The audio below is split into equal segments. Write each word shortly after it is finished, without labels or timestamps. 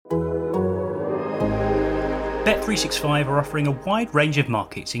Bet365 are offering a wide range of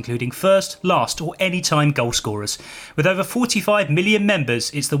markets, including first, last or anytime goal scorers. With over 45 million members,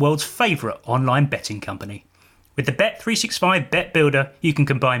 it's the world's favourite online betting company. With the Bet365 Bet Builder, you can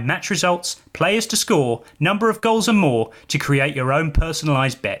combine match results, players to score, number of goals and more to create your own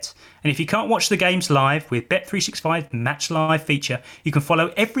personalised bet. And if you can't watch the games live, with Bet365 Match Live feature, you can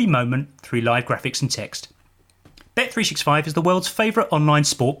follow every moment through live graphics and text. Bet365 is the world's favourite online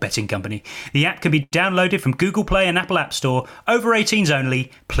sport betting company. The app can be downloaded from Google Play and Apple App Store. Over 18s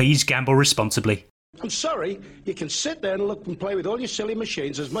only. Please gamble responsibly. I'm sorry, you can sit there and look and play with all your silly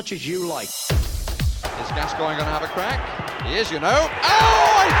machines as much as you like. Is Gascoigne going to have a crack? He is, you know.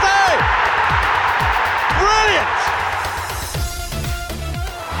 Oh, I say! Brilliant!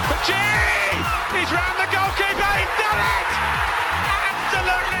 Pachi! He's round the goalkeeper. He's done it!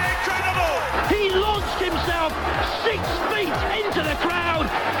 Absolutely incredible! He launched himself 6 feet into the crowd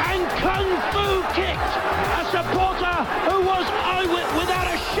and kung fu kicked a supporter who was without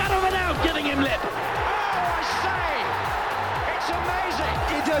a shadow of a doubt giving him lip. Oh, I say! It's amazing!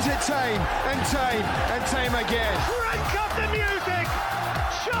 He does it tame and tame and tame again. Crank up the music!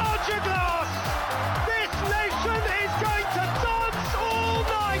 Charge your glass! This nation is going to dance all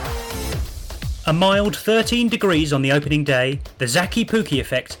night! A mild 13 degrees on the opening day, the Zaki Pookie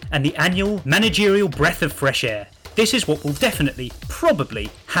effect, and the annual managerial breath of fresh air. This is what will definitely, probably,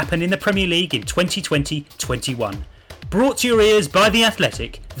 happen in the Premier League in 2020-21. Brought to your ears by The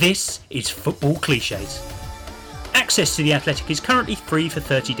Athletic, this is Football Clichés. Access to The Athletic is currently free for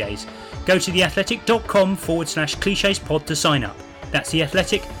 30 days. Go to theathletic.com/clichespod to sign up. That's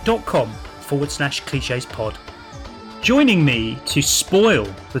theathletic.com/clichespod. Joining me to spoil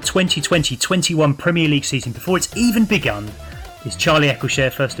the 2020-21 Premier League season before it's even begun is Charlie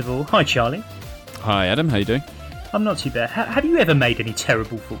Eccleshare, first of all. Hi, Charlie. Hi, Adam. How you doing? I'm not too bad. Have you ever made any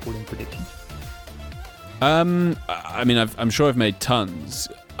terrible footballing predictions? I mean, I'm sure I've made tons.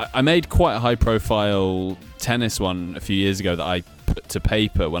 I made quite a high-profile tennis one a few years ago that I put to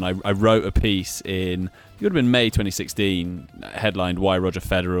paper when I wrote a piece in, it would have been May 2016, headlined "Why Roger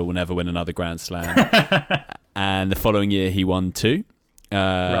Federer Will Never Win Another Grand Slam." And the following year he won 2.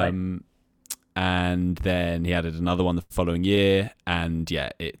 Right. And then he added another one the following year. And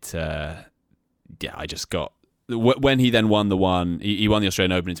I just got... When he then won the one, he won the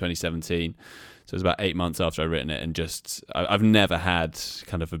Australian Open in 2017. So it was about 8 months after I'd written it, and just I've never had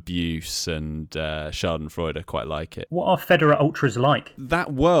kind of abuse and Schadenfreude quite like it. What are Federer ultras like?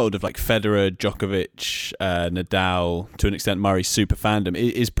 That world of like Federer, Djokovic, Nadal, to an extent Murray's super fandom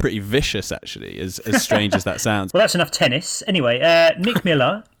is pretty vicious actually, as strange as that sounds. Well, that's enough tennis. Anyway, Nick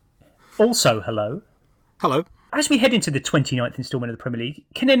Miller, also hello. Hello. As we head into the 29th instalment of the Premier League,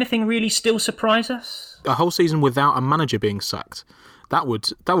 can anything really still surprise us? A whole season without a manager being sacked. That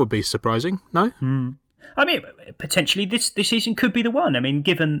would be surprising, no? I mean, potentially this season could be the one. I mean,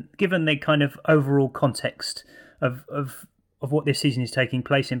 given the kind of overall context of what this season is taking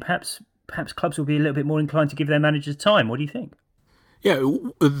place in, perhaps clubs will be a little bit more inclined to give their managers time. What do you think? Yeah,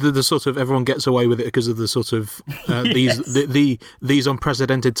 the sort of everyone gets away with it because of the sort of these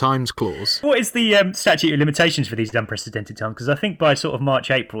unprecedented times clause. What is the statute of limitations for these unprecedented times? Because I think by sort of March,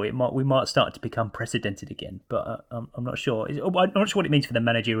 April, we might start to become precedented again. But I'm not sure. I'm not sure what it means for the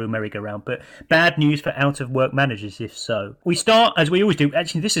managerial merry-go-round. But bad news for out-of-work managers, if so. We start, as we always do.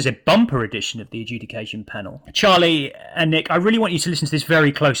 Actually, this is a bumper edition of the adjudication panel. Charlie and Nick, I really want you to listen to this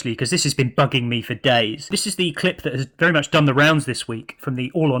very closely because this has been bugging me for days. This is the clip that has very much done the rounds this week from the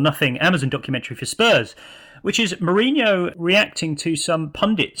All or Nothing Amazon documentary for Spurs, which is Mourinho reacting to some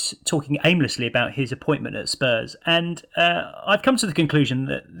pundits talking aimlessly about his appointment at Spurs. And I've come to the conclusion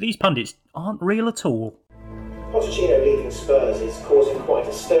that these pundits aren't real at all. Pochettino leaving Spurs is causing quite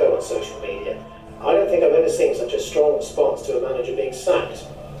a stir on social media. I don't think I've ever seen such a strong response to a manager being sacked.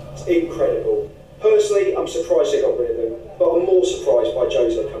 It's incredible. Personally, I'm surprised they got rid of him, but I'm more surprised by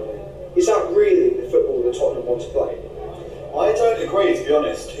Jose coming in. Is that really the football that Tottenham want to play? I don't agree, to be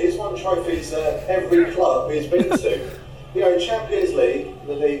honest. He's won trophies at every club he's been to. Champions League,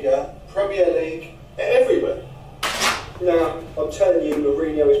 La Liga, Premier League, everywhere. Now, I'm telling you,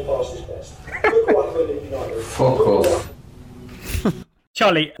 Mourinho is past his best. Look what happened at United. Fuck off.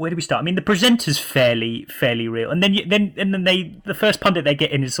 Charlie, where do we start? I mean, the presenter's fairly real, and then the first pundit they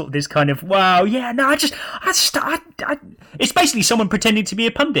get in is sort of this kind of wow, yeah, no, it's basically someone pretending to be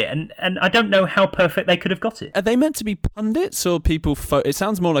a pundit, and I don't know how perfect they could have got it. Are they meant to be pundits or people? It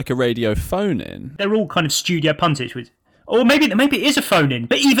sounds more like a radio phone-in. They're all kind of studio pundits, or maybe it is a phone-in,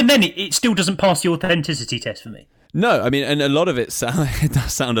 but even then, it still doesn't pass the authenticity test for me. No, I mean, and a lot of it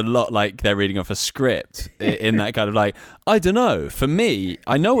does sound a lot like they're reading off a script in that kind of like, I don't know, for me,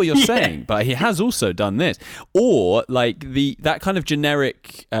 I know what you're saying, but he has also done this. Or like that kind of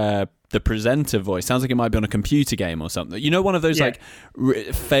generic, the presenter voice sounds like it might be on a computer game or something. You know, one of those like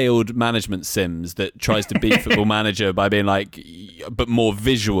failed management sims that tries to beat Football Manager by being like, but more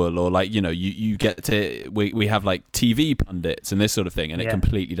visual, or like, you know, you get to, we have like TV pundits and this sort of thing, and it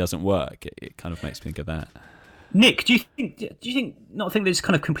completely doesn't work. It kind of makes me think of that. Nick, do you think this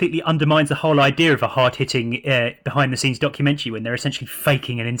kind of completely undermines the whole idea of a hard-hitting behind-the-scenes documentary when they're essentially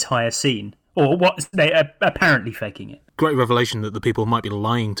faking an entire scene, or what they are apparently faking it? Great revelation that the people might be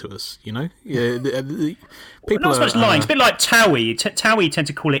lying to us. You know, people not so much lying. It's a bit like Towie. Towie tend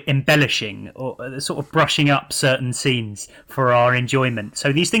to call it embellishing, or sort of brushing up certain scenes for our enjoyment.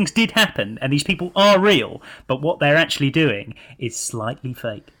 So these things did happen, and these people are real, but what they're actually doing is slightly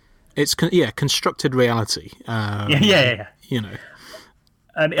fake. It's constructed reality. You know,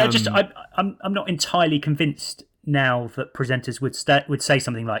 I'm not entirely convinced now that presenters would say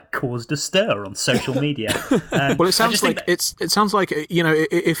something like caused a stir on social media. Well, it sounds like it sounds like, you know,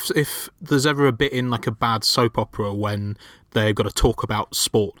 if there's ever a bit in like a bad soap opera when they've got to talk about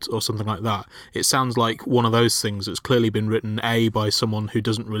sport or something like that, it sounds like one of those things that's clearly been written by someone who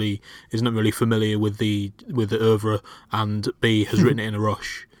isn't really familiar with the oeuvre, and B has written it in a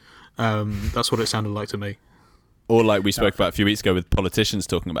rush. That's what it sounded like to me. Or like we spoke about a few weeks ago with politicians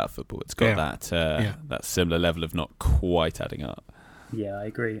talking about football. It's got that similar level of not quite adding up. Yeah, I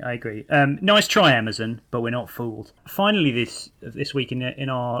agree. Nice try, Amazon, but we're not fooled. Finally, this week in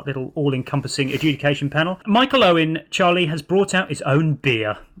our little all-encompassing adjudication panel, Michael Owen, Charlie, has brought out his own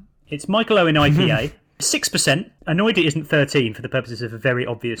beer. It's Michael Owen IPA. 6%. Annoyed it isn't 13 for the purposes of a very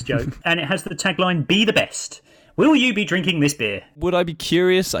obvious joke. And it has the tagline, "Be the best." Will you be drinking this beer? Would I be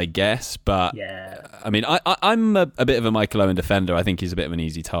curious? I guess, but I mean, I'm a bit of a Michael Owen defender. I think he's a bit of an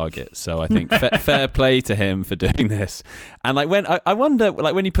easy target, so I think fair play to him for doing this. And like when I wonder,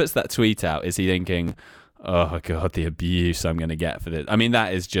 like when he puts that tweet out, is he thinking, "Oh God, the abuse I'm going to get for this"? I mean,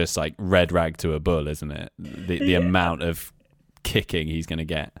 that is just like red rag to a bull, isn't it? The amount of kicking he's going to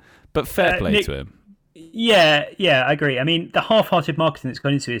get. But fair play to him. Yeah, I agree. I mean, the half-hearted marketing that's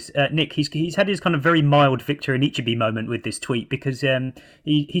gone into this, Nick, he's had his kind of very mild Victor Anichebe moment with this tweet, because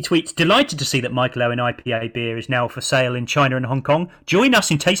he tweets, "Delighted to see that Michael Owen IPA beer is now for sale in China and Hong Kong. Join us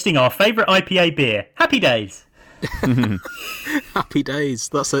in tasting our favourite IPA beer. Happy days." Happy days.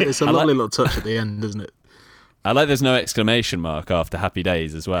 It's a lovely little touch at the end, isn't it? I like there's no exclamation mark after happy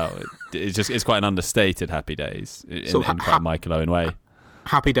days as well. It's quite an understated happy days in quite a Michael Owen way.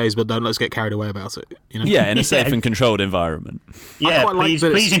 Happy days, but don't let's get carried away about it. You know? Yeah, in a safe and controlled environment. Yeah, please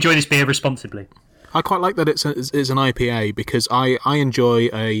enjoy this beer responsibly. I quite like that it's an IPA, because I enjoy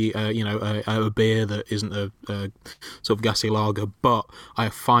a beer that isn't a sort of gassy lager, but I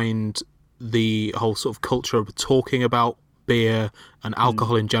find the whole sort of culture of talking about beer and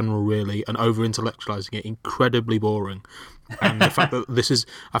alcohol in general, really, and over intellectualizing it, incredibly boring. And the fact that this is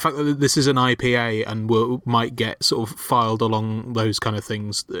an IPA and might get sort of filed along those kind of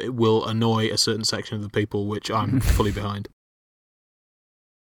things, it will annoy a certain section of the people, which I'm fully behind.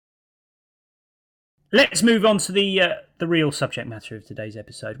 Let's move on to the real subject matter of today's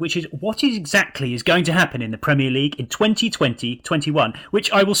episode, which is what exactly is going to happen in the Premier League in 2020-21,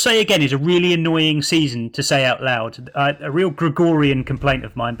 which I will say again is a really annoying season to say out loud. A real Gregorian complaint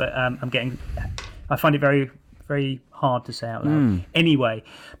of mine, but I find it very, very hard to say out loud. Anyway,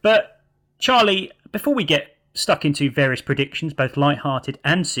 but Charlie, before we get stuck into various predictions, both light-hearted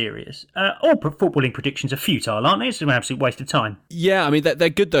and serious, all footballing predictions are futile, aren't they? It's an absolute waste of time. Yeah, I mean, they're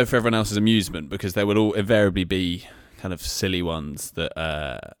good, though, for everyone else's amusement, because there will all invariably be kind of silly ones that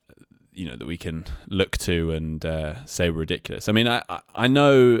that we can look to and say were ridiculous. I mean, I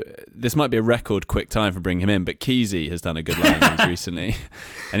know this might be a record quick time for bringing him in, but Kesey has done a good line recently,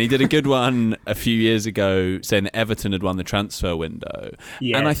 and he did a good one a few years ago saying that Everton had won the transfer window.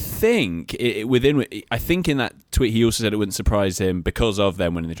 Yeah. And I think in that tweet he also said it wouldn't surprise him because of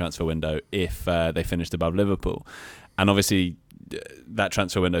them winning the transfer window if they finished above Liverpool. And obviously that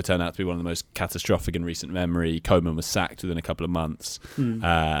transfer window turned out to be one of the most catastrophic in recent memory. Koeman was sacked within a couple of months.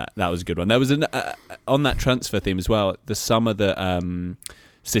 That was a good one. There was on that transfer theme as well, the summer that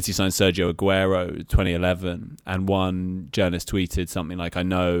City signed Sergio Aguero 2011, and one journalist tweeted something like, "I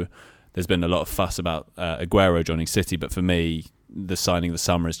know there's been a lot of fuss about Aguero joining City, but for me, the signing of the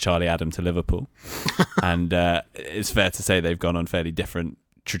summer is Charlie Adam to Liverpool." And it's fair to say they've gone on fairly different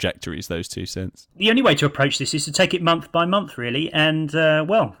trajectories, those two, since. The only way to approach this is to take it month by month, really, and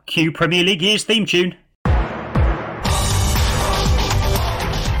cue Premier League year's theme tune.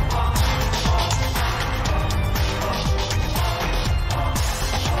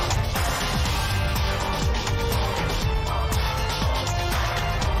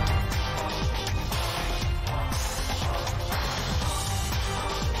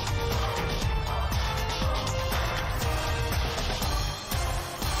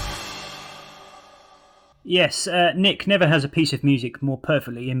 Yes, Nick never has a piece of music more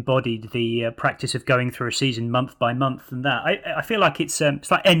perfectly embodied the practice of going through a season month by month than that. I feel like it's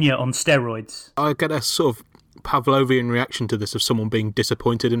like Enya on steroids. I get a sort of Pavlovian reaction to this of someone being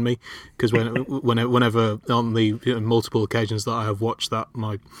disappointed in me, because whenever on the multiple occasions that I have watched that,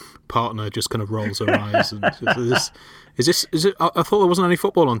 my partner just kind of rolls her eyes. And is it? I thought there wasn't any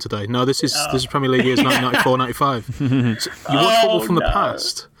football on today. No, this is Premier League years 1994-95. So you watch football from the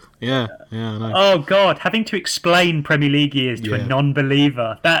past. Yeah, I know. Oh God, having to explain Premier League years to a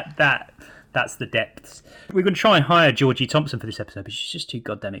non-believer, that's the depths. We're going to try and hire Georgie Thompson for this episode, but she's just too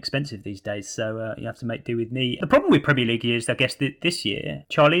goddamn expensive these days, so you have to make do with me. The problem with Premier League years, I guess, this year,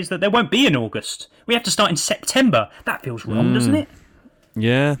 Charlie, is that there won't be in August. We have to start in September. That feels wrong, doesn't it?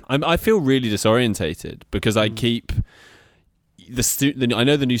 Yeah, I feel really disorientated because I keep... I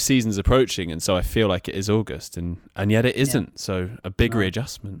know the new season's approaching, and so I feel like it is August, and yet it isn't, so a big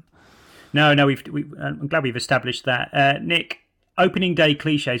readjustment. No, I'm glad we've established that. Nick, opening day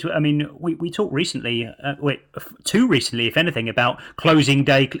cliches. I mean, we talked recently, too recently, if anything, about closing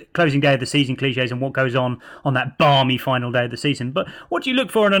day of the season cliches and what goes on that balmy final day of the season. But what do you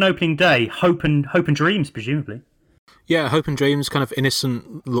look for on an opening day? Hope and dreams, presumably. Yeah, hope and dreams, kind of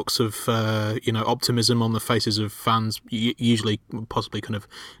innocent looks of optimism on the faces of fans, usually possibly kind of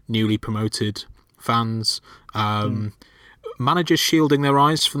newly promoted fans. Managers shielding their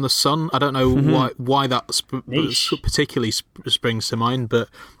eyes from the sun. I don't know why that particularly springs to mind, but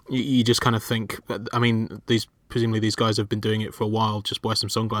you just kind of think, I mean, presumably these guys have been doing it for a while, just wear some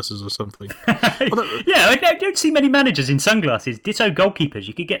sunglasses or something. Yeah, I don't see many managers in sunglasses. Ditto goalkeepers.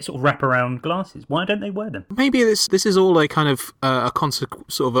 You could get sort of wraparound glasses. Why don't they wear them? Maybe this is all a kind of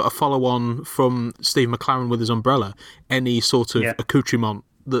sort of a follow-on from Steve McLaren with his umbrella. Any sort of accoutrement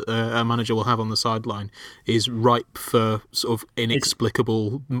that a manager will have on the sideline is ripe for sort of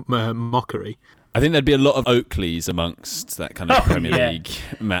inexplicable mockery. I think there'd be a lot of Oakleys amongst that kind of Premier League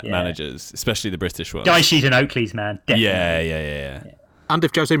managers, especially the British ones. Dyche's and Oakley's, man. Definitely. Yeah. And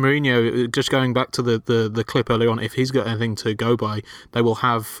if Jose Mourinho, just going back to the clip earlier on, if he's got anything to go by, they will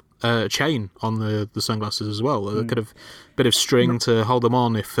have a chain on the sunglasses as well. A kind of bit of string to hold them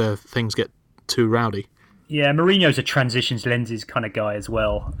on if things get too rowdy. Yeah, Mourinho's a transitions lenses kind of guy as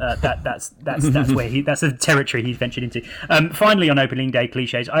well. That's where that's the territory he's ventured into. Finally, on opening day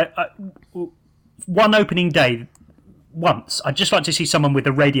cliches, one opening day. Once, I'd just like to see someone with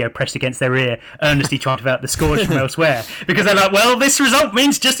the radio pressed against their ear, earnestly trying to develop the scores from elsewhere, because they're like, well, this result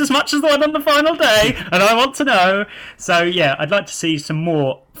means just as much as the one on the final day, and I want to know. So yeah, I'd like to see some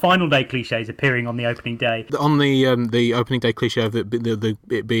more final day cliches appearing on the opening day. On the opening day cliche of it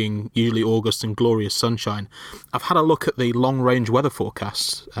being usually August and glorious sunshine, I've had a look at the long range weather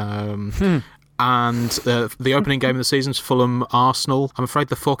forecasts. And the opening game of the season is Fulham-Arsenal. I'm afraid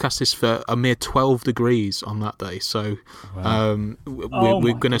the forecast is for a mere 12 degrees on that day. So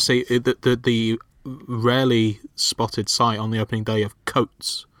we're going to see the rarely spotted sight on the opening day of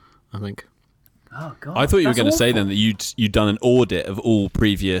coats, I think. Oh God! I thought you were going to say then that you'd done an audit of all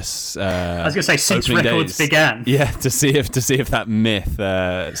previous. I was going to say since records began. Yeah, to see if that myth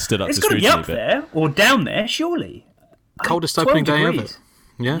stood up to scrutiny. It's got to be up there or down there, surely. Coldest opening day ever.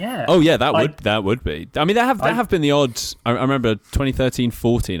 Yeah. Oh yeah, that would be. I mean, there have been the odd. I remember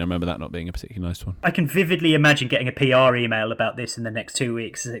 2013-14. I remember that not being a particularly nice one. I can vividly imagine getting a PR email about this in the next 2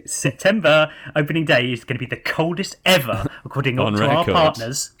 weeks. September opening day is going to be the coldest ever, according to our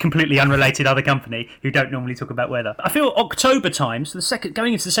partners, completely unrelated other company who don't normally talk about weather. I feel October time, so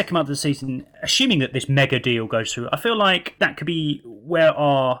going into the second month of the season, assuming that this mega deal goes through, I feel like that could be where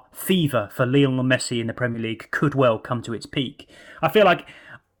our fever for Lionel Messi in the Premier League could well come to its peak. I feel like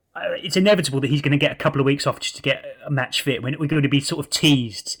it's inevitable that he's going to get a couple of weeks off just to get a match fit. We're going to be sort of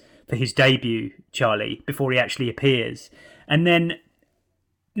teased for his debut, Charlie, before he actually appears. And then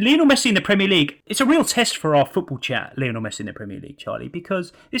Lionel Messi in the Premier League, it's a real test for our football chat, Lionel Messi in the Premier League, Charlie,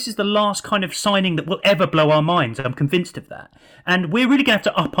 because this is the last kind of signing that will ever blow our minds. I'm convinced of that. And we're really going to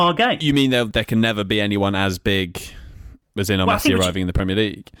have to up our game. You mean there can never be anyone as big as Messi arriving in the Premier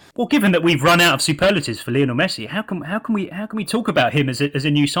League? Well, given that we've run out of superlatives for Lionel Messi, how can we talk about him as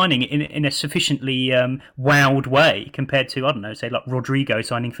a new signing in a sufficiently wowed way compared to, I don't know, say like Rodrigo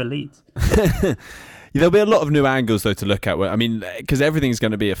signing for Leeds? There'll be a lot of new angles though to look at. I mean, because everything's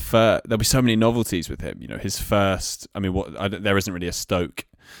going to be there'll be so many novelties with him. You know, his first. I mean, there isn't really a Stoke.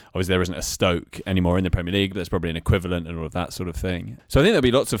 Obviously, there isn't a Stoke anymore in the Premier League, but there's probably an equivalent and all of that sort of thing. So I think there'll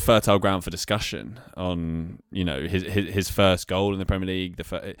be lots of fertile ground for discussion on, you know, his first goal in the Premier League.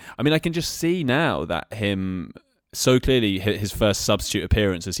 I mean, I can just see now that him so clearly his first substitute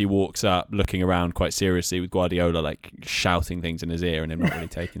appearance as he walks up, looking around quite seriously with Guardiola like shouting things in his ear and him not really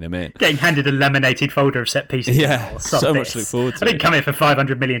taking them in. Getting handed a laminated folder of set pieces. Yeah, so much to look forward to. I didn't come here for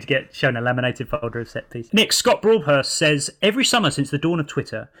 500 million to get shown a laminated folder of set pieces. Nick, Scott Broadhurst says, every summer since the dawn of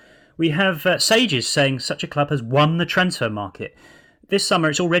Twitter, we have sages saying such a club has won the transfer market. This summer,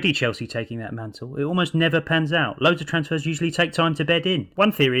 it's already Chelsea taking that mantle. It almost never pans out. Loads of transfers usually take time to bed in.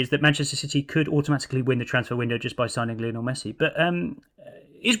 One theory is that Manchester City could automatically win the transfer window just by signing Lionel Messi. But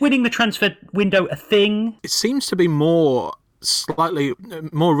is winning the transfer window a thing? It seems to be more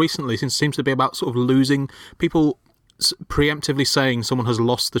recently. It seems to be about sort of losing people. Preemptively saying someone has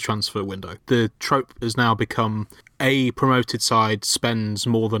lost the transfer window. The trope has now become a promoted side spends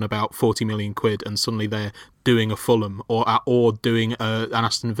more than about 40 million quid and suddenly they're doing a Fulham or doing an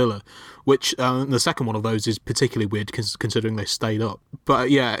Aston Villa, which the second one of those is particularly weird considering they stayed up.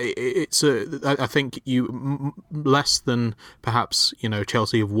 But yeah, I think you less than perhaps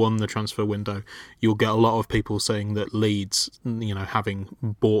Chelsea have won the transfer window. You'll get a lot of people saying that Leeds, having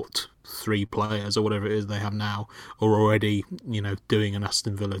bought 3 players or whatever it is they have now, are already doing an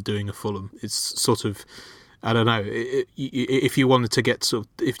Aston Villa, doing a Fulham. It's sort of, I don't know. If you wanted to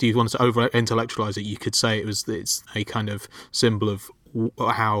if you wanted to over intellectualize it, you could say it's a kind of symbol of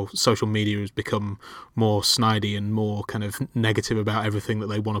how social media has become more snidey and more kind of negative about everything that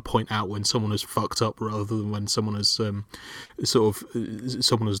they want to point out when someone has fucked up, rather than when someone has someone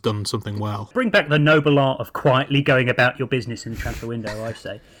has done something well. Bring back the noble art of quietly going about your business in the transfer window, I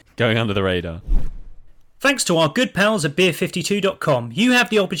say. Going under the radar. Thanks to our good pals at beer52.com, you have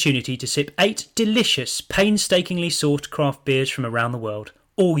the opportunity to sip 8 delicious, painstakingly sourced craft beers from around the world.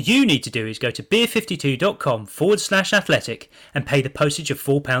 All you need to do is go to beer52.com/athletic and pay the postage of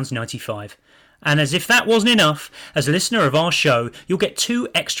 £4.95. And as if that wasn't enough, as a listener of our show, you'll get 2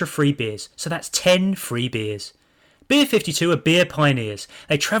 extra free beers, so that's 10 free beers. Beer 52 are beer pioneers.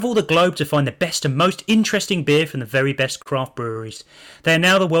 They travel the globe to find the best and most interesting beer from the very best craft breweries. They are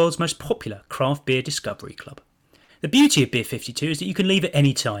now the world's most popular craft beer discovery club. The beauty of Beer 52 is that you can leave at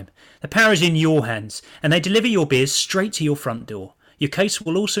any time. The power is in your hands, and they deliver your beers straight to your front door. Your case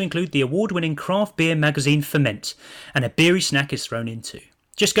will also include the award-winning craft beer magazine Ferment, and a beery snack is thrown in too.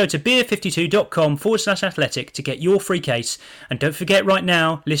 Just go to beer52.com/athletic to get your free case, and don't forget right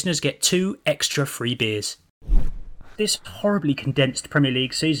now, listeners get 2 extra free beers. This horribly condensed Premier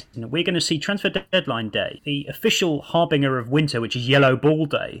League season, we're going to see transfer deadline day, the official harbinger of winter, which is Yellow Ball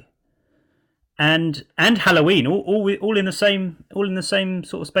Day, and Halloween, all in the same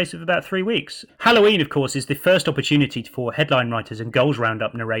sort of space of about 3 weeks. Halloween, of course, is the first opportunity for headline writers and goals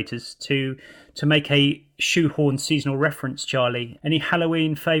roundup narrators to make a shoehorn seasonal reference. Charlie, any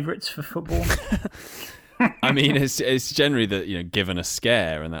Halloween favourites for football? I mean, it's generally that given a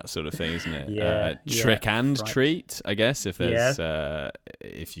scare and that sort of thing, isn't it? Yeah. Trick and right. treat, I guess, if there's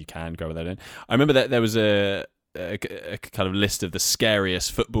if you can go with that in. I remember that there was a kind of list of the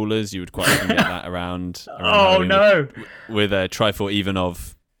scariest footballers. You would quite often get that around oh no! With Trifor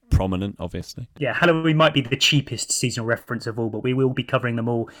Ivanov prominent, obviously. Yeah, Halloween might be the cheapest seasonal reference of all, but we will be covering them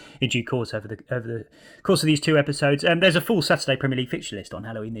all in due course over the course of these 2 episodes. There's a full Saturday Premier League fixture list on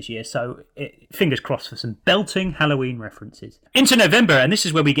Halloween this year, so fingers crossed for some belting Halloween references. Into November, and this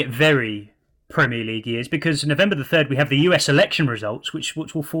is where we get very Premier League years, because November the 3rd we have the US election results, which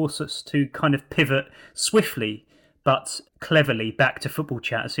will force us to kind of pivot swiftly but cleverly back to football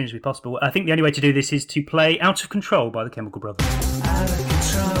chat as soon as we possible. I think the only way to do this is to play Out of Control by the Chemical Brothers. Out of Control.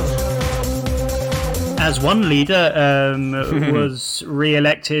 As one leader was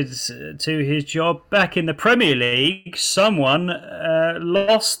re-elected to his job back in the Premier League, someone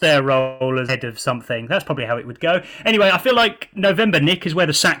lost their role as head of something. That's probably how it would go. Anyway, I feel like November, Nick, is where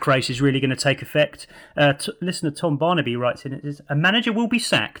the sack race is really going to take effect. Listener Tom Barnaby writes in it, a manager will be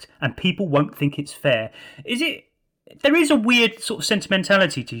sacked and people won't think it's fair. There is a weird sort of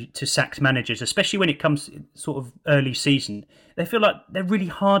sentimentality to sacked managers, especially when it comes sort of early season. They feel like they're really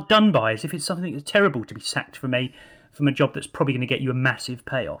hard done by, as if it's something that's terrible to be sacked from a job that's probably going to get you a massive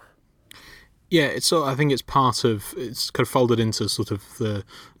payoff. Yeah, I think it's kind of folded into sort of the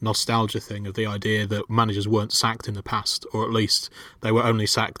nostalgia thing of the idea that managers weren't sacked in the past, or at least they were only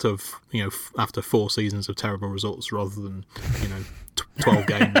sacked after 4 seasons of terrible results rather than 12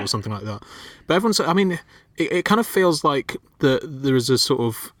 games or something like that. But everyone's, I mean, it kind of feels like there is a sort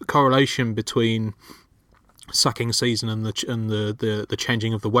of correlation between sacking season and the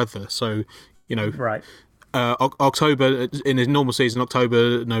changing of the weather. So right. October, in a normal season,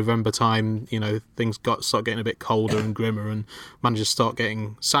 October, November time, things start getting a bit colder and grimmer and managers start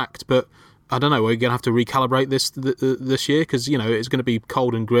getting sacked. But I don't know, we're going to have to recalibrate this year because, it's going to be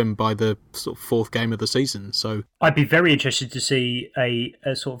cold and grim by the sort of fourth game of the season. So I'd be very interested to see a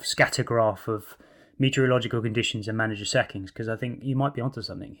sort of scatter graph of meteorological conditions and manager sackings, because I think you might be onto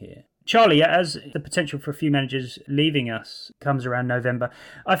something here. Charlie, as the potential for a few managers leaving us comes around November,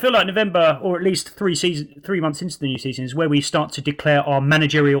 I feel like November, or at least 3 months into the new season, is where we start to declare our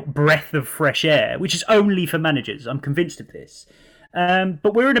managerial breath of fresh air, which is only for managers. I'm convinced of this.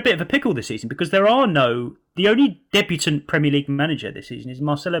 But we're in a bit of a pickle this season because the only debutant Premier League manager this season is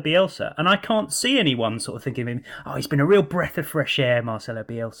Marcelo Bielsa, and I can't see anyone sort of thinking of him, he's been a real breath of fresh air, Marcelo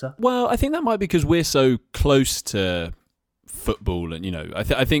Bielsa. Well, I think that might be because we're so close to football, and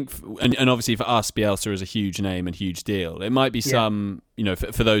I think, and obviously for us, Bielsa is a huge name and huge deal. It might be some,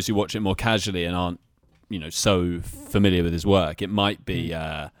 for those who watch it more casually and aren't, so familiar with his work, it might be.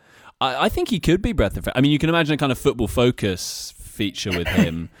 I think he could be breath of fresh. I mean, you can imagine a kind of Football Focus feature with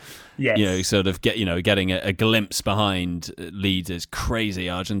him. Yes. Sort of getting a glimpse behind Leeds' crazy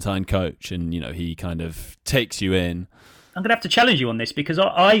Argentine coach, and he kind of takes you in. I'm going to have to challenge you on this because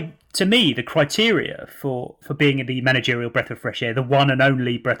to me, the criteria for being the managerial breath of fresh air, the one and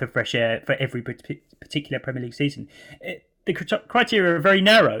only breath of fresh air for every particular Premier League season, the criteria are very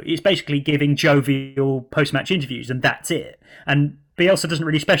narrow. It's basically giving jovial post-match interviews, and that's it. And Bielsa doesn't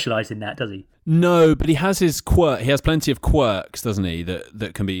really specialise in that, does he? No, but he has his quirk. He has plenty of quirks, doesn't he?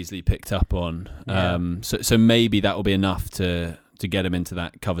 That can be easily picked up on. Yeah. So maybe that will be enough to get him into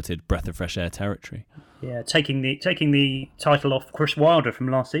that coveted breath of fresh air territory. Yeah, taking the title off Chris Wilder from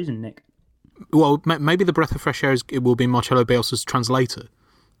last season, Nick. Well, maybe the breath of fresh air will be Marcelo Bielsa's translator.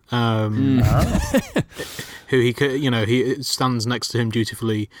 Who he stands next to him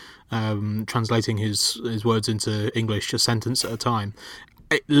dutifully, translating his words into English a sentence at a time.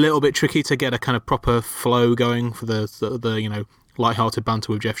 A little bit tricky to get a kind of proper flow going for the light-hearted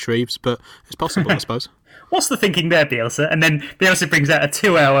banter with Jeff Shreves, but it's possible, I suppose. What's the thinking there, Bielsa? And then Bielsa brings out a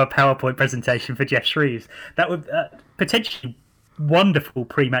 2-hour PowerPoint presentation for Jeff Shreves. That would potentially wonderful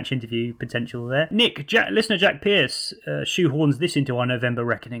pre-match interview potential there. Nick, listener Jack Pierce shoehorns this into our November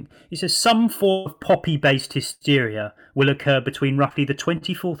reckoning. He says some form of poppy-based hysteria will occur between roughly the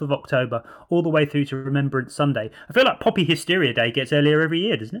 24th of October all the way through to Remembrance Sunday. I feel like Poppy Hysteria Day gets earlier every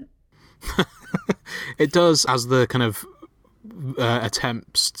year, doesn't it? It does, as the kind of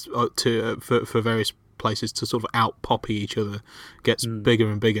attempts for various places to sort of out-poppy each other gets bigger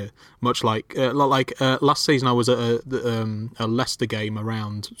and bigger. Much like last season, I was at a Leicester game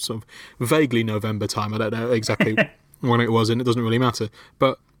around sort of vaguely November time. I don't know exactly when it was, and it doesn't really matter.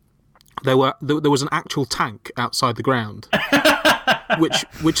 But there was an actual tank outside the ground,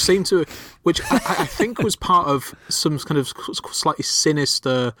 which seemed to, which I think was part of some kind of slightly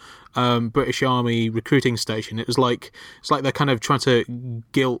sinister British Army recruiting station. It's like they're kind of trying to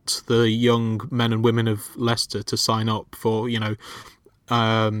guilt the young men and women of Leicester to sign up for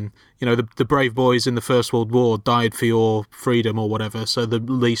the brave boys in the First World War died for your freedom or whatever. So the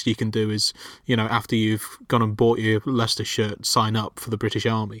least you can do is, after you've gone and bought your Leicester shirt, sign up for the British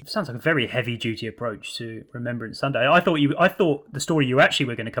Army. Sounds like a very heavy-duty approach to Remembrance Sunday. I thought the story you actually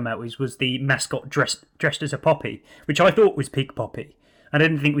were going to come out with was the mascot dressed as a poppy, which I thought was peak Poppy. I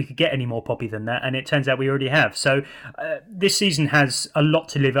didn't think we could get any more poppy than that, and it turns out we already have. So this season has a lot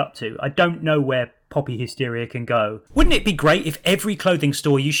to live up to. I don't know where poppy hysteria can go. Wouldn't it be great if every clothing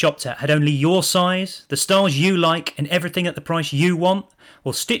store you shopped at had only your size, the styles you like, and everything at the price you want?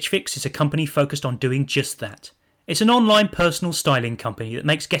 Well, Stitch Fix is a company focused on doing just that. It's an online personal styling company that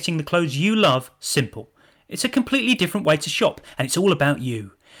makes getting the clothes you love simple. It's a completely different way to shop, and it's all about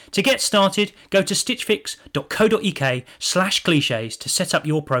you. To get started, go to stitchfix.co.uk/clichés to set up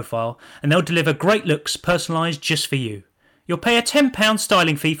your profile, and they'll deliver great looks personalised just for you. You'll pay a £10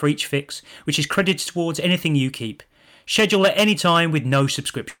 styling fee for each fix, which is credited towards anything you keep. Schedule at any time with no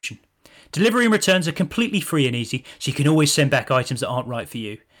subscription. Delivery and returns are completely free and easy, so you can always send back items that aren't right for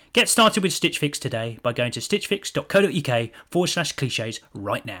you. Get started with Stitch Fix today by going to stitchfix.co.uk/clichés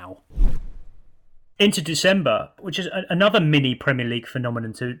right now. Into December, which is another mini Premier League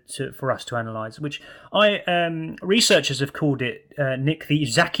phenomenon for us to analyse, which researchers have called it, Nick, the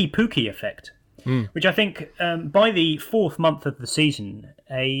Zaki Pookie effect, which I think by the fourth month of the season,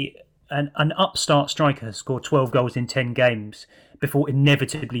 an upstart striker has scored 12 goals in 10 games before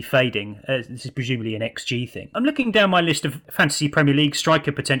inevitably fading. This is presumably an XG thing. I'm looking down my list of fantasy Premier League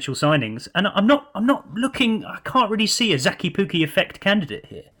striker potential signings, and I'm not looking. I can't really see a Zaki Pookie effect candidate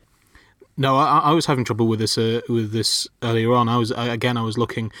here. No, I was having trouble with this earlier on. I was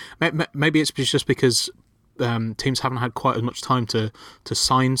looking. Maybe it's just because teams haven't had quite as much time to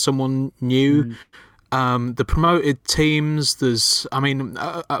sign someone new. The promoted teams, there's, I mean,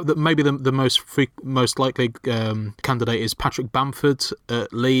 maybe the most likely candidate is Patrick Bamford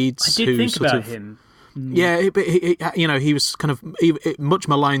at Leeds. I did think about him. Yeah, he was kind of much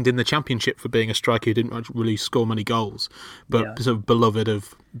maligned in the Championship for being a striker who didn't really score many goals, but sort of beloved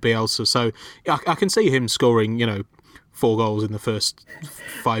of Bielsa. So I can see him scoring, 4 goals in the first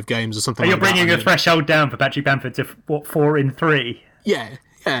 5 games or something. You're bringing a threshold down for Patrick Bamford to 4 in 3. Yeah.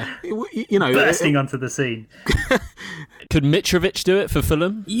 Bursting onto the scene. Could Mitrovic do it for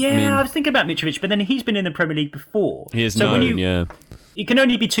Fulham? Yeah, I was thinking about Mitrovic, but then he's been in the Premier League before. He is known, yeah. It can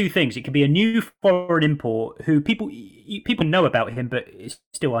only be 2 things. It could be a new foreign import who people know about him, but is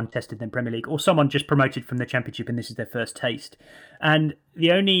still untested in the Premier League, or someone just promoted from the Championship and this is their first taste. And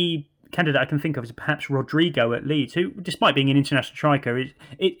the only candidate I can think of is perhaps Rodrigo at Leeds, who, despite being an international striker,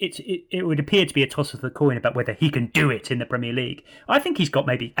 it would appear to be a toss of the coin about whether he can do it in the Premier League. I think he's got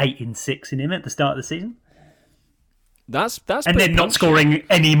maybe 8 in 6 in him at the start of the season. That's and then not scoring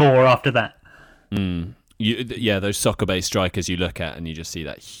any more after that. Those soccer-based strikers you look at and you just see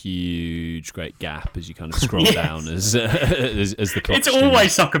that huge, great gap as you kind of scroll down as the clock. It's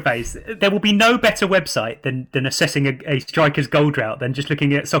always soccer-based. There will be no better website than assessing a striker's goal drought than just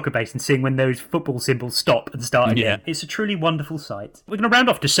looking at soccer-based and seeing when those football symbols stop and start again. Yeah. It's a truly wonderful site. We're going to round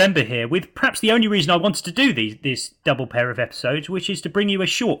off December here with perhaps the only reason I wanted to do this double pair of episodes, which is to bring you a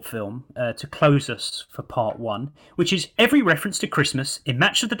short film to close us for part 1, which is every reference to Christmas in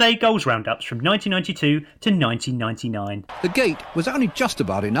Match of the Day goals roundups from 1992 to 1999. The gate was only just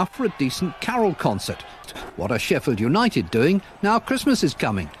about enough for a decent carol concert. What are Sheffield United doing now Christmas is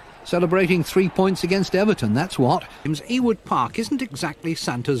coming? Celebrating 3 points against Everton, that's what. Ewood Park isn't exactly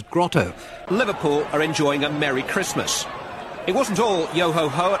Santa's grotto. Liverpool are enjoying a Merry Christmas. It wasn't all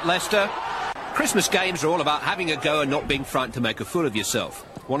yo-ho-ho at Leicester. Christmas games are all about having a go and not being frightened to make a fool of yourself.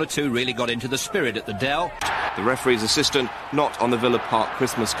 1 or 2 really got into the spirit at the Dell. The referee's assistant not on the Villa Park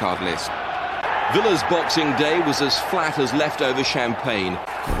Christmas card list. Villa's Boxing Day was as flat as leftover champagne.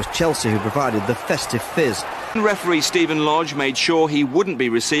 It was Chelsea who provided the festive fizz. Referee Stephen Lodge made sure he wouldn't be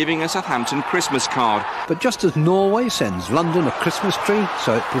receiving a Southampton Christmas card. But just as Norway sends London a Christmas tree,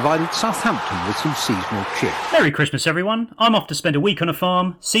 so it provided Southampton with some seasonal cheer. Merry Christmas, everyone. I'm off to spend a week on a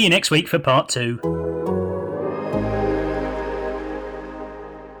farm. See you next week for part 2.